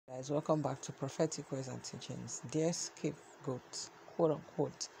Guys, welcome back to Prophetic Words and Teachings. Dear Scapegoat, quote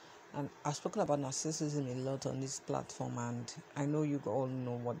unquote. And I've spoken about narcissism a lot on this platform, and I know you all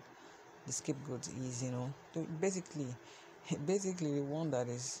know what the scapegoat is. Basically the one that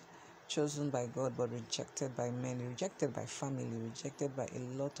is chosen by God but rejected by men, rejected by family, rejected by a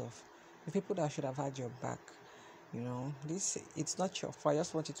lot of the people that should have had your back. It's not your fault. I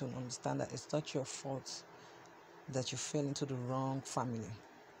just want you to understand that it's not your fault that you fell into the wrong family.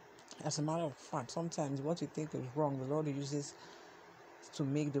 As a matter of fact, sometimes what you think is wrong, the Lord uses to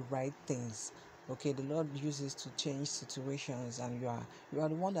make the right things. Okay, the Lord uses to change situations, and you are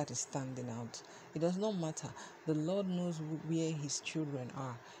the one that is standing out. It does not matter. The Lord knows where His children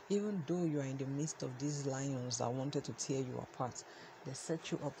are. Even though you are in the midst of these lions that wanted to tear you apart, they set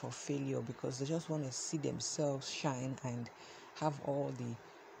you up for failure because they just want to see themselves shine and have all the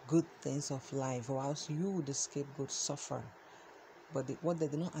good things of life, whilst you, the scapegoat, suffer. But what they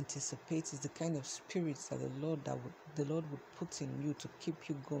do not anticipate is the kind of spirits that the Lord would put in you to keep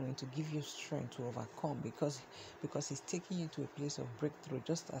you going, to give you strength to overcome, because He's taking you to a place of breakthrough,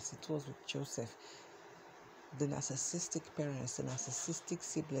 just as it was with Joseph. The narcissistic parents, the narcissistic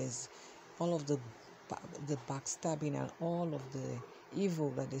siblings, all of the backstabbing and all of the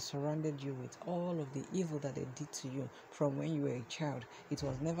evil that they surrounded you with, all of the evil that they did to you from when you were a child, it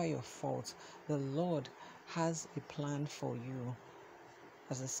was never your fault. The Lord has a plan for you.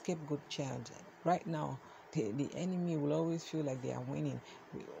 As a scapegoat child, right now, the enemy will always feel like they are winning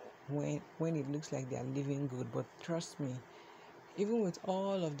when it looks like they are living good. But trust me, even with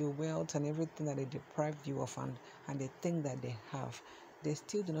all of the wealth and everything that they deprived you of and they think that they have, they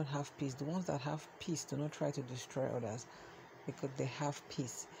still do not have peace. The ones that have peace do not try to destroy others because they have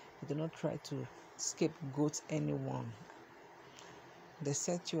peace. They do not try to scapegoat anyone. They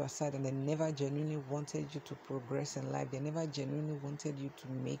set you aside, and they never genuinely wanted you to progress in life. They never genuinely wanted you to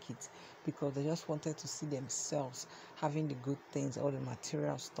make it, because they just wanted to see themselves having the good things, all the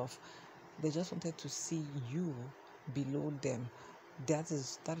material stuff. They just wanted to see you below them. That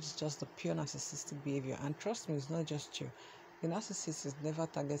is just the pure narcissistic behavior. And trust me, it's not just you. The narcissist is never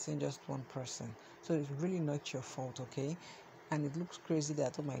targeting just one person, so it's really not your fault, okay? And it looks crazy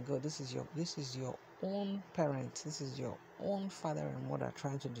that, oh my God, this is your own parent, this is your own father and mother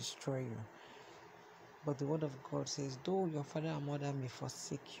trying to destroy you. But the word of God says, though your father and mother may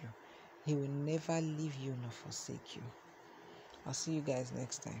forsake you, He will never leave you nor forsake you. I'll see you guys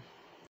next time.